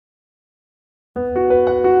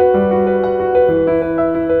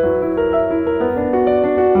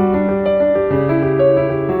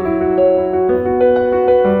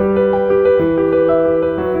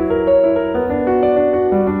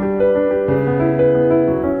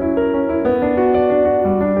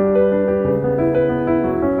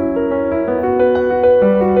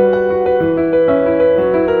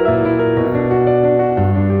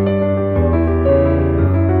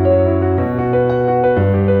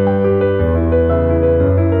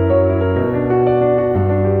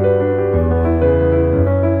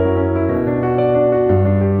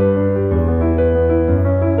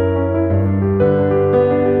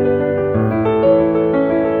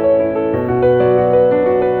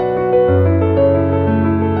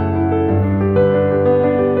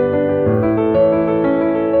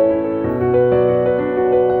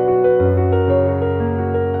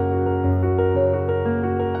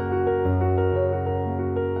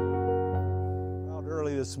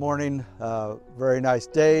This morning, very nice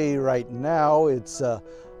day. Right now it's a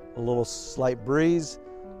little slight breeze,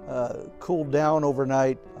 cooled down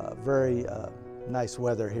overnight, very nice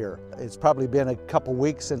weather here. It's probably been a couple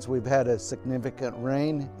weeks since we've had a significant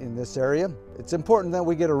rain in this area. It's important that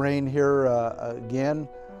we get a rain here again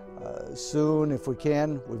soon if we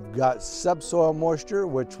can. We've got subsoil moisture,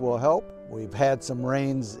 which will help. We've had some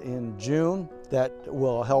rains in June that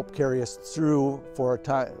will help carry us through for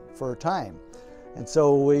a time. And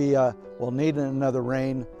so we will need another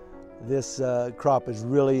rain. This crop is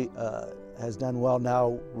really has done well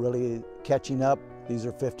now, really catching up. These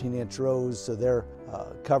are 15-inch rows, so they're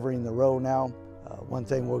covering the row now. One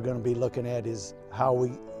thing we're going to be looking at is how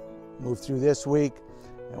we move through this week,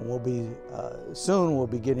 and we'll be soon we'll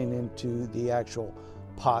be getting into the actual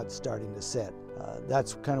pods starting to set.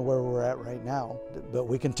 That's kind of where we're at right now. But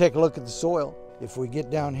we can take a look at the soil. If we get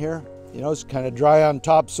down here, you know, it's kind of dry on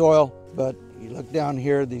topsoil, but you look down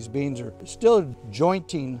here, these beans are still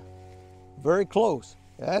jointing very close.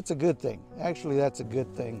 That's a good thing. Actually, that's a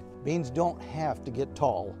good thing. Beans don't have to get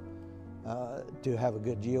tall to have a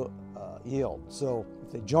good yield. So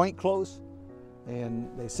if they joint close and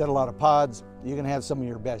they set a lot of pods, you're gonna have some of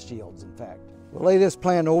your best yields, in fact. We'll lay this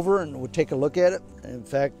plant over and we'll take a look at it. In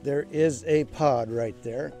fact, there is a pod right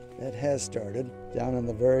there that has started down on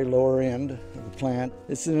the very lower end of the plant.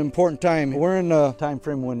 This is an important time. We're in a time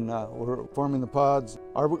frame when we're forming the pods.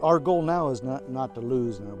 Our goal now is not to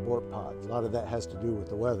lose and abort pods. A lot of that has to do with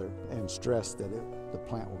the weather and stress that the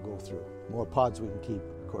plant will go through. The more pods we can keep,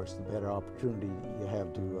 of course, the better opportunity you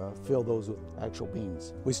have to fill those with actual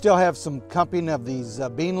beans. We still have some cupping of these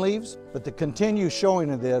bean leaves, but to continue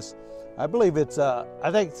showing of this, I believe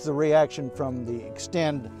I think it's a reaction from the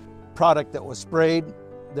Extend product that was sprayed.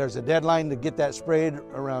 There's a deadline to get that sprayed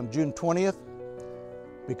around June 20th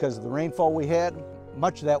because of the rainfall we had.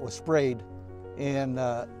 Much of that was sprayed in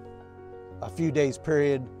a few days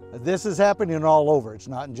period. This is happening all over. It's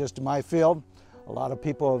not just in my field. A lot of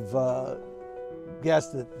people have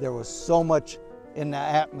guessed that there was so much in the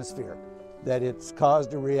atmosphere that it's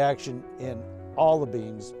caused a reaction in all the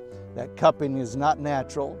beans. That cupping is not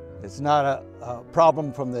natural. It's not a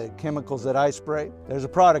problem from the chemicals that I spray. There's a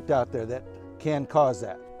product out there that can cause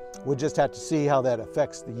that. We'll just have to see how that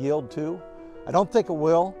affects the yield too. I don't think it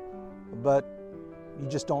will, but you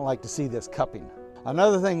just don't like to see this cupping.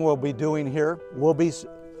 Another thing we'll be doing here, we'll be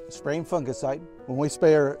spraying fungicide. When we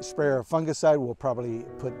spray our fungicide, we'll probably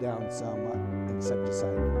put down some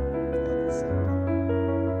insecticide at the same time.